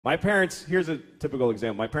My parents, here's a typical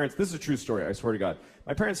example. My parents, this is a true story, I swear to God.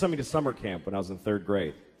 My parents sent me to summer camp when I was in 3rd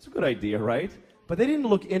grade. It's a good idea, right? But they didn't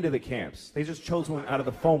look into the camps. They just chose one out of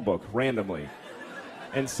the phone book randomly.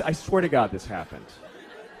 And I swear to God this happened.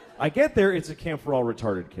 I get there, it's a camp for all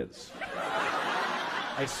retarded kids.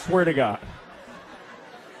 I swear to God.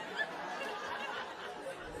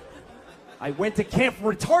 I went to camp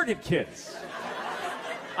for retarded kids.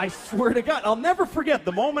 I swear to God, I'll never forget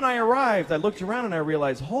the moment I arrived. I looked around and I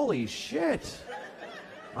realized, holy shit,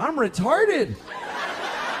 I'm retarded.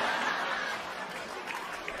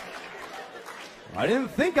 I didn't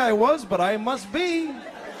think I was, but I must be.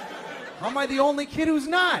 How am I the only kid who's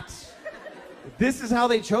not? This is how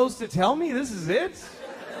they chose to tell me? This is it?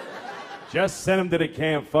 Just send him to the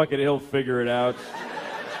camp. Fuck it, he'll figure it out.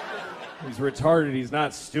 He's retarded, he's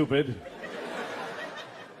not stupid.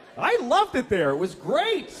 I loved it there. It was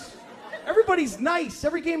great. Everybody's nice.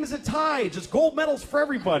 Every game is a tie. Just gold medals for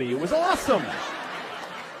everybody. It was awesome.